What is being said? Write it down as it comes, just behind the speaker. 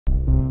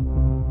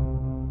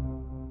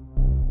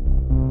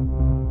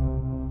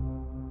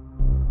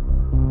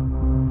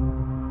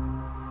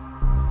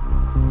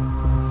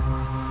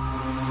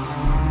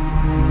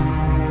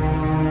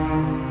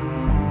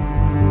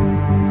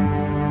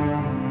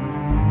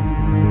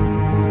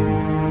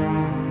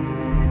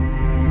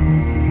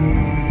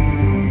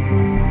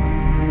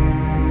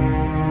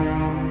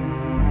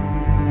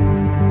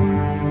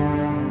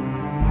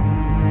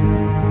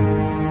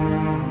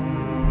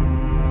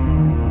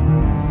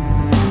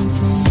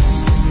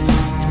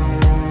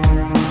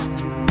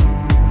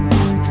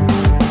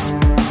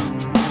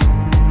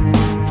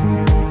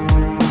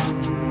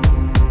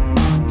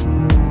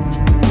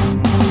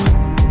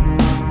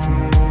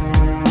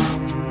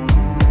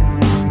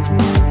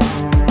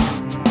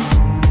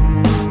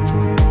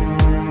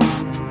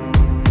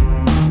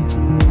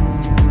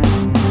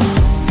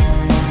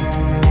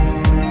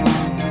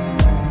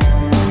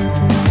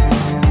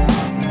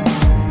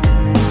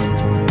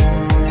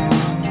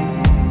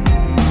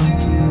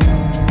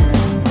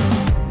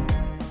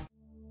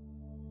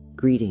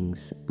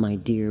Greetings, my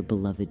dear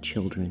beloved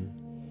children.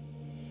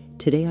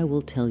 Today I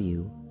will tell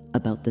you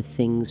about the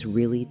things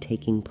really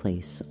taking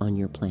place on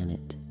your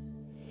planet.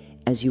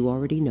 As you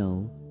already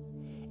know,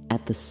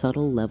 at the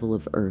subtle level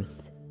of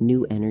Earth,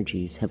 new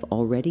energies have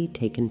already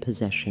taken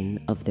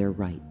possession of their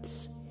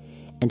rights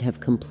and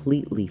have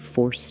completely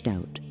forced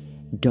out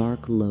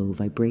dark, low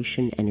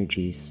vibration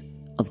energies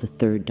of the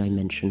third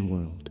dimension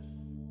world.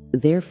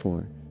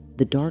 Therefore,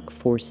 the dark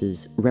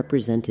forces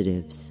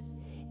representatives,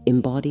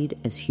 embodied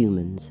as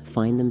humans,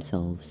 find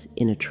themselves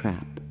in a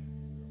trap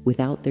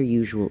without their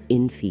usual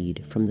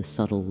infeed from the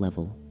subtle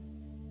level.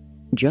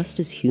 Just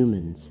as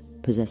humans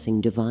possessing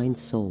divine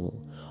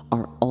soul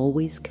are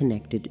always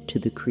connected to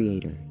the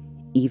Creator,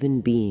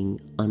 even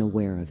being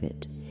unaware of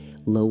it,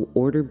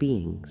 low-order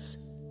beings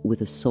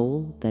with a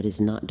soul that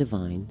is not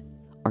divine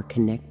are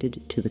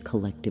connected to the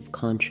collective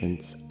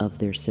conscience of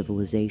their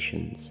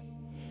civilizations.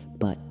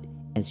 But,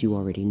 as you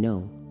already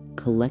know,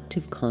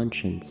 collective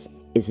conscience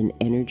is an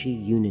energy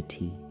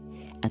unity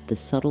at the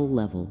subtle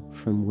level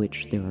from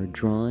which there are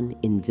drawn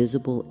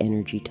invisible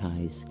energy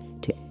ties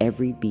to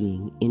every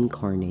being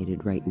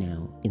incarnated right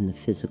now in the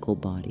physical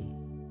body.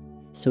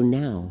 So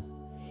now,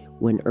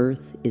 when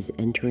Earth is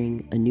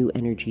entering a new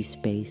energy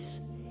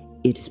space,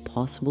 it is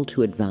possible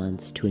to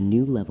advance to a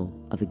new level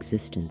of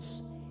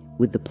existence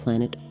with the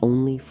planet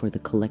only for the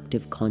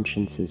collective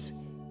consciences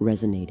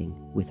resonating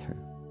with her.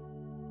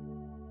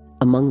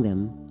 Among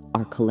them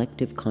are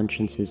collective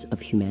consciences of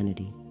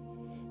humanity,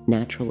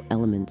 natural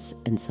elements,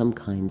 and some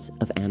kinds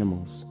of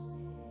animals.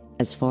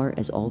 As far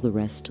as all the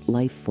rest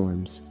life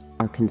forms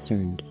are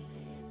concerned,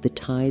 the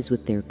ties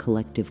with their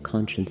collective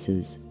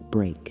consciences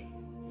break.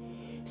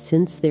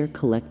 Since their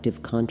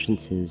collective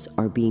consciences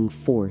are being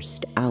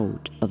forced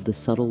out of the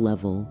subtle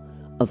level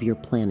of your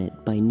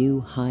planet by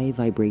new high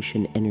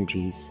vibration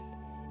energies,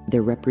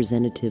 their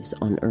representatives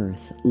on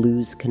Earth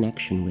lose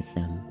connection with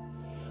them.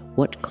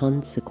 What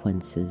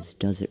consequences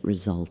does it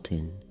result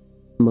in?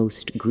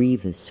 Most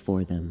grievous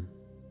for them.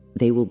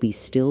 They will be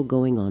still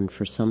going on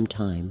for some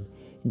time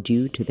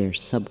due to their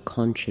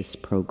subconscious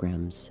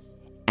programs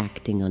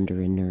acting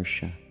under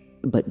inertia,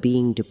 but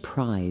being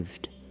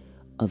deprived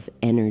of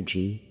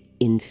energy,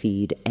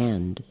 infeed,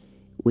 and,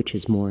 which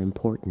is more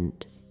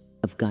important,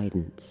 of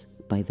guidance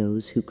by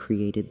those who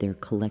created their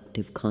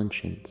collective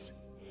conscience.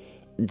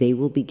 They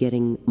will be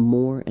getting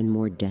more and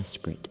more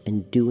desperate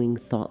and doing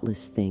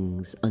thoughtless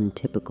things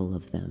untypical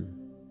of them.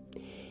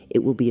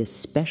 It will be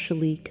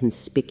especially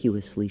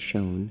conspicuously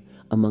shown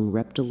among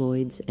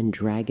reptiloids and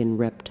dragon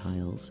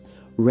reptiles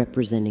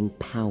representing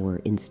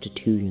power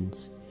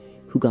institutions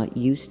who got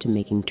used to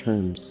making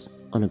terms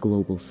on a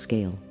global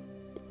scale.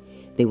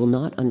 They will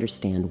not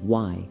understand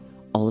why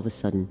all of a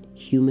sudden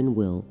human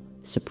will,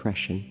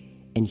 suppression,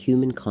 and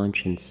human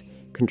conscience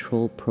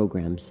control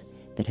programs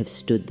that have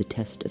stood the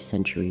test of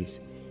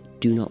centuries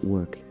do not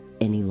work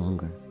any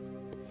longer.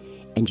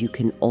 And you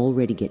can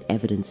already get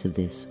evidence of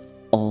this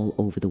all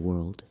over the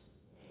world.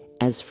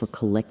 As for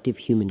collective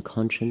human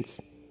conscience,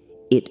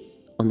 it,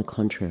 on the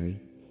contrary,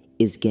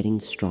 is getting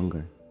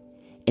stronger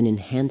and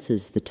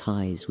enhances the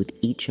ties with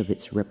each of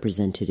its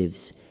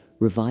representatives,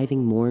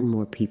 reviving more and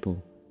more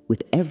people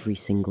with every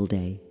single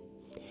day.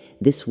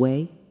 This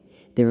way,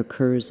 there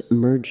occurs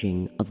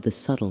merging of the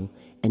subtle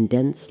and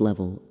dense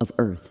level of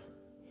Earth.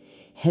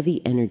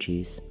 Heavy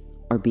energies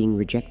are being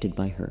rejected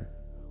by her,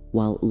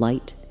 while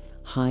light,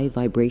 high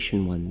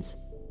vibration ones,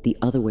 the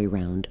other way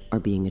round, are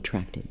being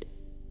attracted.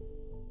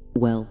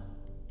 Well,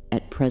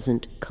 at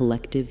present,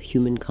 collective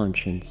human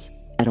conscience,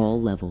 at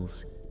all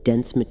levels,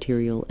 dense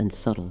material and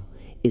subtle,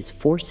 is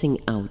forcing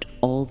out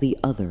all the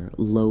other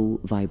low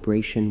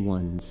vibration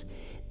ones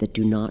that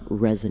do not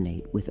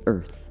resonate with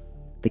Earth.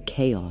 The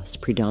chaos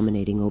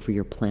predominating over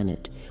your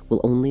planet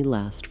will only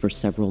last for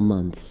several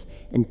months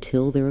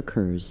until there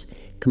occurs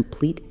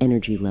complete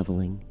energy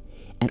leveling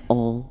at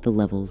all the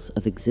levels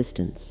of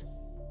existence.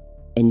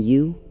 And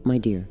you, my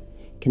dear,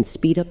 can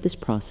speed up this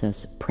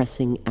process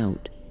pressing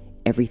out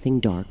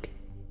everything dark,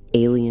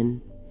 alien,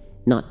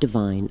 not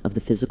divine of the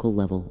physical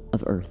level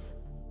of Earth.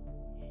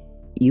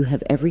 You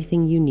have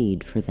everything you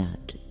need for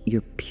that,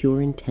 your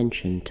pure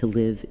intention to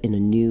live in a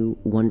new,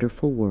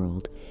 wonderful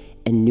world,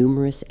 and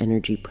numerous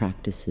energy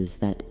practices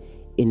that,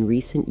 in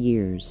recent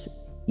years,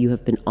 you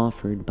have been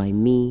offered by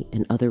me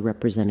and other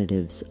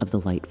representatives of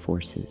the light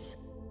forces.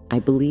 I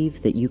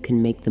believe that you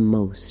can make the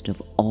most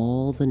of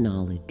all the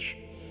knowledge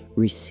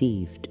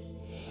received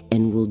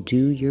and will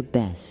do your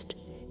best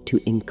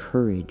to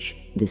encourage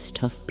this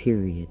tough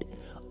period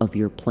of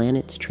your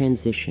planet's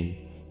transition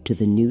to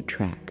the new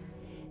track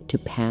to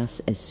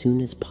pass as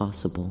soon as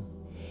possible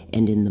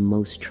and in the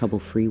most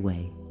trouble-free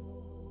way.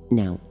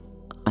 Now,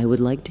 I would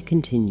like to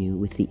continue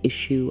with the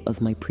issue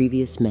of my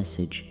previous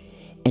message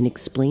and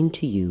explain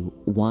to you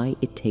why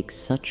it takes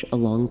such a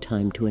long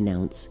time to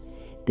announce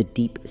the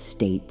deep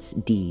state's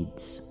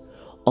deeds,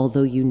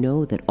 although you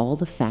know that all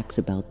the facts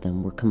about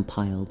them were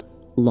compiled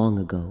long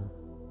ago.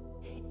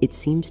 It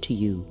seems to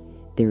you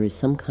there is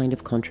some kind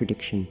of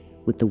contradiction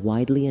with the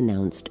widely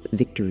announced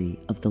victory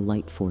of the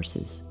light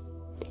forces.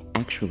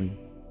 Actually,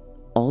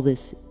 All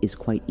this is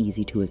quite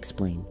easy to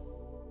explain.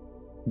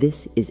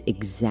 This is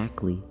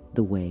exactly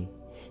the way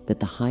that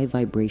the high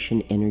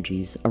vibration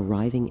energies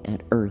arriving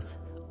at Earth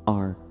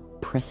are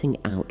pressing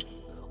out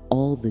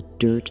all the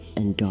dirt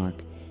and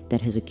dark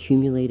that has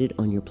accumulated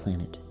on your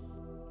planet.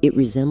 It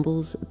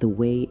resembles the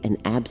way an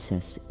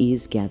abscess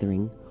is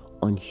gathering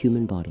on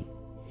human body,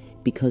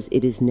 because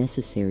it is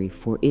necessary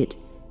for it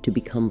to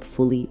become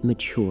fully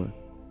mature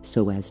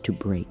so as to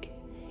break.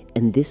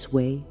 And this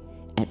way,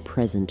 at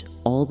present,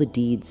 all the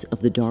deeds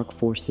of the dark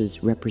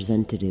forces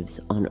representatives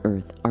on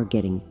Earth are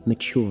getting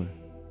mature.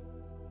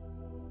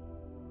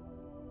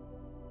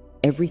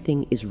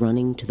 Everything is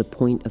running to the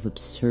point of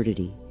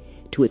absurdity,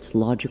 to its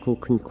logical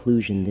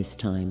conclusion this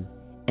time,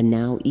 and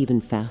now even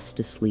fast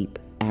asleep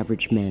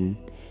average men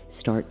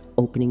start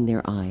opening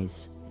their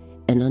eyes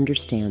and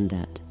understand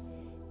that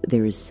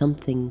there is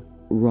something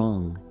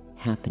wrong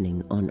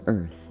happening on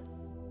Earth.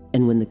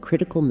 And when the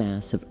critical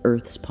mass of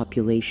Earth's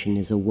population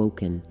is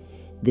awoken,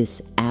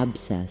 this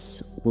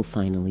abscess will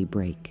finally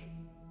break.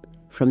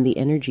 From the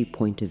energy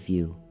point of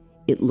view,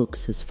 it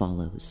looks as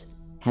follows.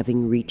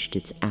 Having reached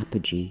its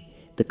apogee,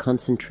 the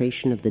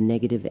concentration of the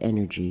negative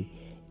energy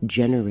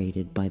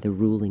generated by the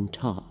ruling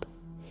top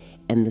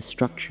and the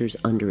structures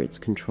under its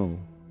control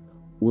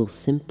will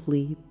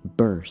simply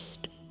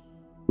burst,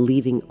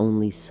 leaving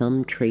only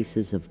some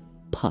traces of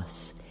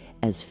pus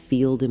as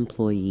field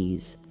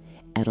employees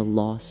at a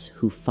loss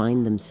who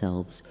find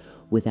themselves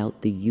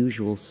without the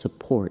usual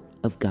support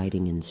of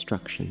guiding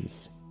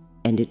instructions.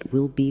 And it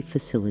will be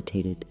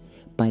facilitated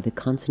by the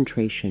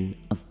concentration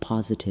of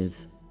positive,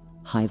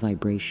 high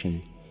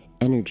vibration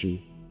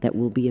energy that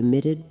will be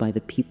emitted by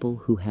the people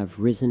who have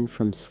risen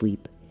from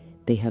sleep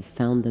they have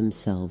found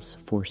themselves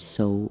for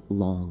so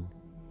long.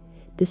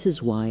 This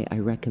is why I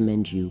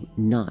recommend you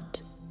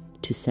not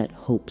to set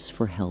hopes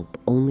for help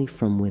only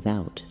from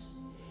without,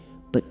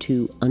 but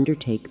to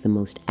undertake the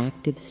most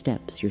active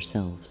steps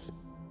yourselves,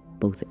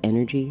 both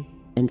energy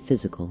and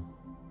physical.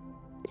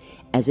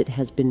 As it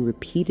has been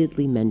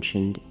repeatedly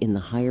mentioned in the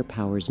higher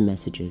powers'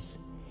 messages,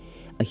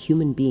 a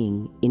human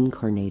being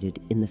incarnated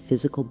in the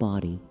physical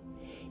body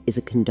is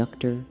a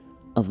conductor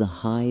of the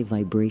high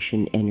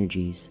vibration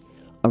energies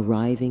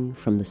arriving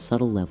from the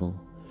subtle level,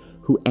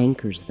 who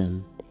anchors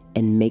them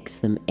and makes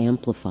them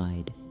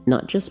amplified,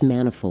 not just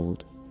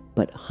manifold,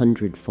 but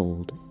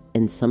hundredfold,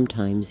 and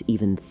sometimes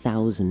even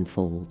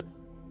thousandfold,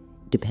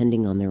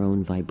 depending on their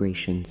own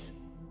vibrations.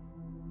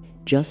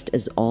 Just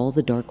as all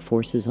the dark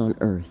forces on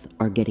Earth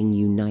are getting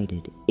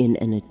united in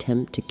an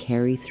attempt to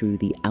carry through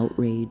the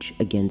outrage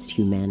against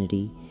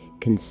humanity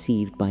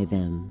conceived by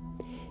them,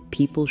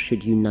 people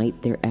should unite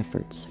their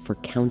efforts for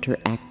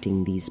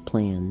counteracting these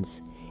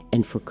plans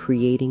and for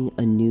creating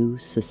a new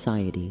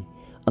society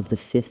of the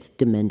fifth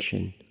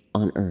dimension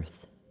on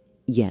Earth.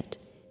 Yet,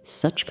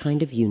 such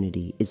kind of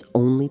unity is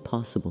only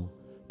possible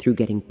through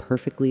getting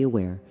perfectly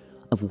aware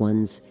of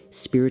one's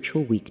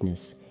spiritual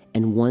weakness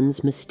and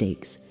one's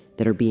mistakes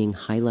that are being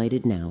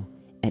highlighted now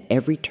at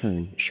every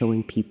turn,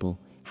 showing people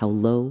how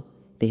low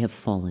they have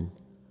fallen,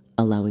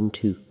 allowing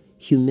to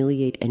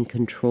humiliate and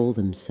control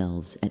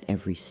themselves at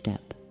every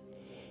step.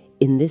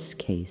 In this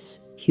case,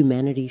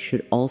 humanity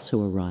should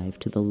also arrive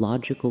to the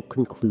logical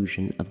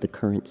conclusion of the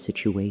current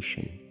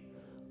situation,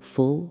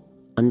 full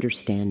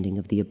understanding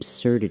of the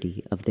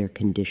absurdity of their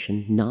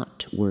condition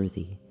not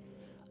worthy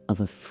of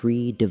a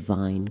free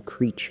divine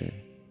creature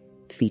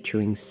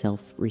featuring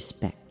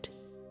self-respect.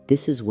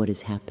 This is what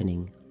is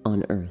happening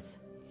on Earth.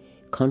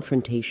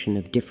 Confrontation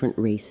of different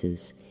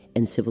races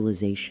and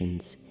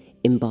civilizations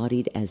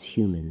embodied as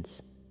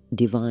humans,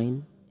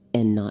 divine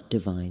and not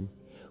divine,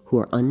 who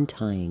are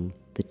untying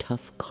the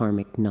tough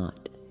karmic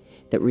knot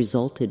that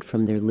resulted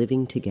from their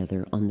living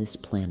together on this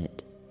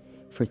planet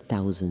for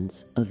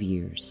thousands of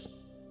years.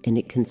 And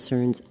it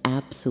concerns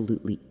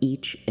absolutely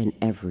each and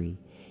every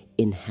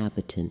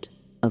inhabitant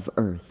of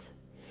Earth.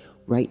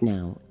 Right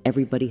now,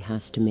 everybody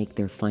has to make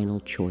their final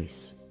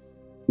choice,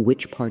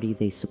 which party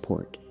they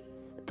support,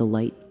 the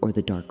light or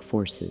the dark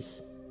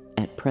forces.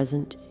 At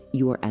present,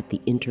 you are at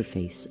the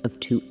interface of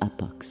two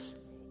epochs,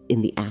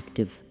 in the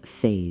active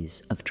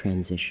phase of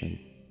transition.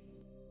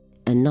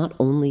 And not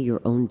only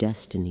your own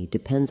destiny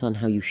depends on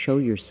how you show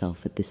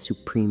yourself at this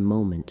supreme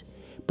moment,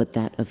 but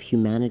that of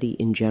humanity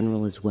in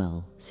general as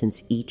well,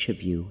 since each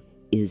of you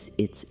is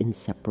its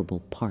inseparable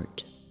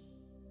part.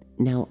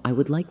 Now, I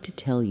would like to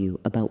tell you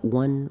about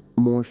one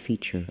more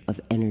feature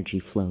of energy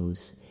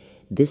flows.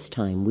 This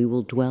time we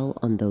will dwell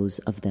on those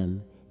of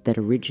them that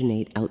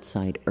originate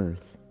outside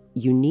Earth.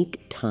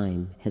 Unique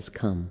time has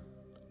come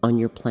on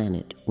your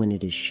planet when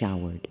it is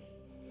showered,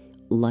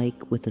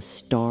 like with a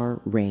star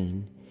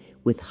rain,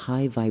 with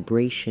high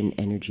vibration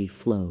energy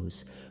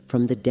flows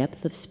from the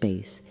depth of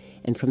space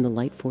and from the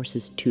light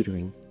forces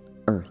tutoring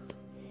Earth.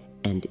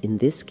 And in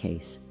this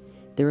case,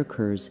 there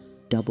occurs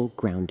double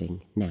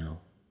grounding now.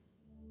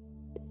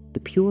 The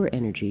pure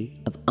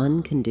energy of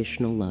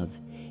unconditional love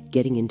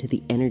getting into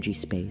the energy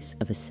space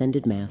of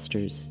ascended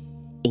masters,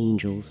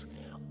 angels,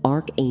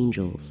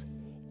 archangels,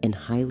 and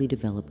highly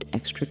developed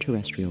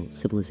extraterrestrial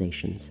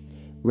civilizations,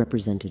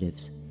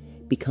 representatives,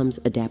 becomes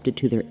adapted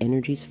to their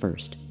energies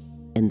first,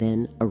 and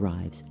then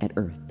arrives at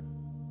Earth.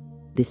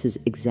 This is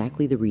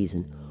exactly the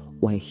reason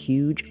why a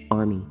huge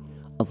army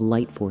of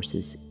light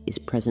forces is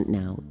present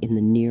now in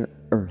the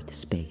near-Earth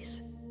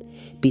space.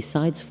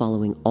 Besides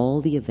following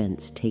all the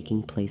events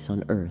taking place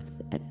on Earth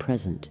at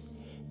present,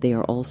 they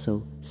are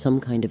also some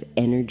kind of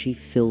energy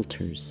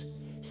filters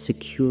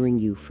securing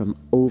you from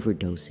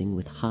overdosing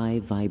with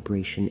high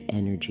vibration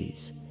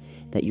energies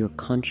that your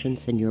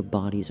conscience and your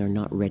bodies are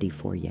not ready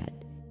for yet.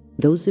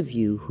 Those of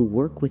you who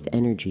work with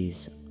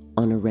energies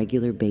on a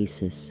regular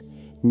basis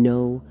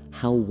know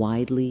how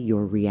widely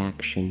your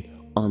reaction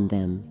on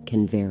them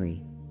can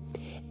vary,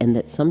 and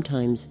that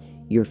sometimes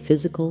your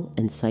physical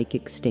and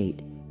psychic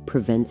state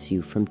prevents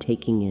you from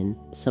taking in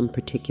some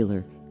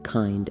particular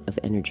kind of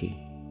energy.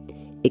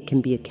 It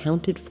can be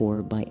accounted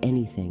for by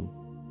anything: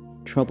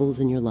 troubles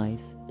in your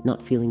life,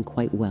 not feeling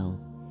quite well,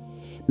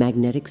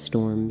 magnetic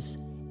storms,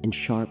 and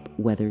sharp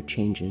weather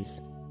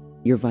changes.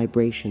 Your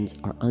vibrations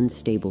are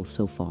unstable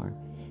so far.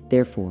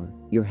 Therefore,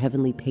 your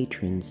heavenly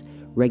patrons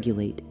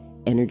regulate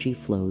energy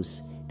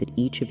flows that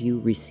each of you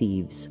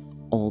receives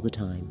all the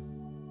time.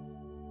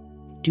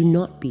 Do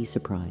not be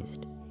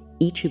surprised.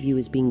 Each of you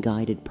is being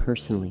guided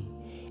personally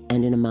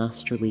and in a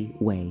masterly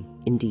way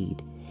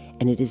indeed,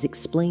 and it is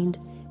explained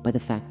by the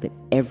fact that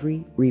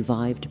every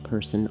revived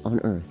person on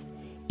Earth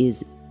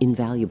is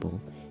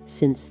invaluable,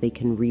 since they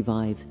can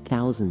revive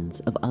thousands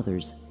of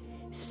others.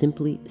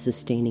 Simply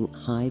sustaining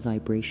high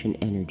vibration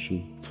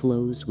energy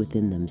flows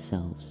within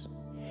themselves,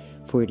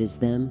 for it is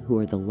them who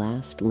are the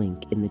last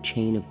link in the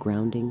chain of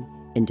grounding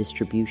and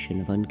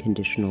distribution of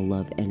unconditional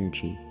love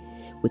energy,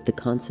 with the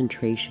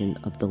concentration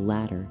of the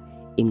latter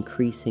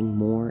increasing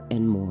more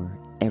and more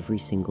every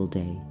single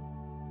day.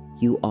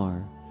 You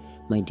are,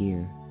 my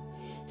dear,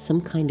 some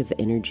kind of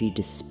energy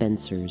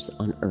dispensers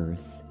on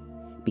Earth,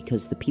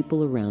 because the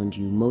people around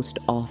you most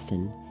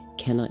often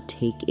cannot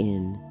take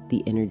in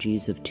the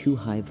energies of too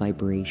high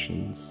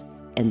vibrations,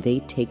 and they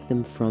take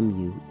them from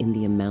you in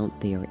the amount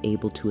they are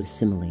able to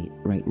assimilate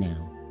right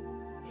now.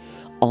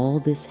 All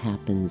this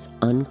happens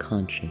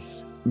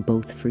unconscious,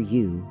 both for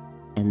you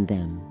and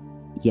them,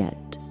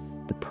 yet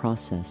the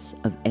process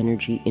of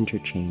energy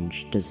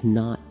interchange does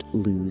not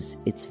lose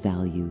its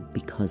value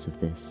because of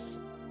this.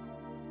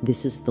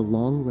 This is the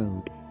long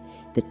road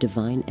that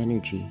divine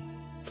energy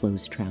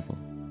flows travel.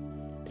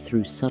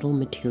 Through subtle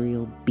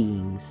material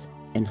beings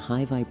and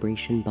high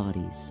vibration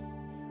bodies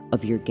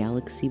of your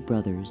galaxy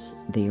brothers,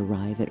 they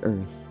arrive at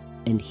Earth,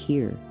 and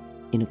here,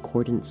 in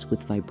accordance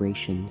with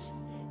vibrations,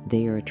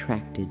 they are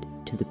attracted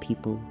to the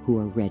people who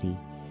are ready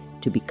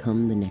to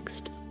become the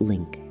next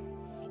link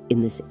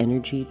in this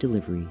energy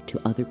delivery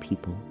to other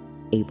people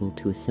able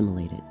to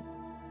assimilate it.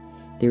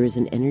 There is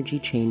an energy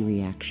chain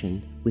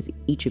reaction with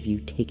each of you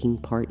taking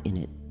part in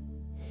it,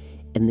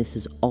 and this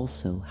is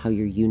also how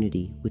your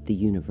unity with the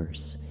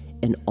universe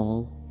and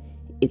all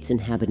its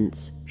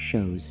inhabitants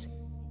shows.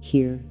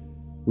 Here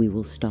we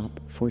will stop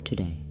for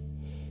today.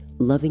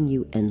 Loving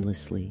you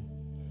endlessly,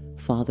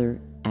 Father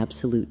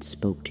Absolute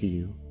spoke to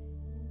you,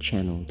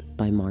 channeled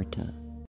by Marta.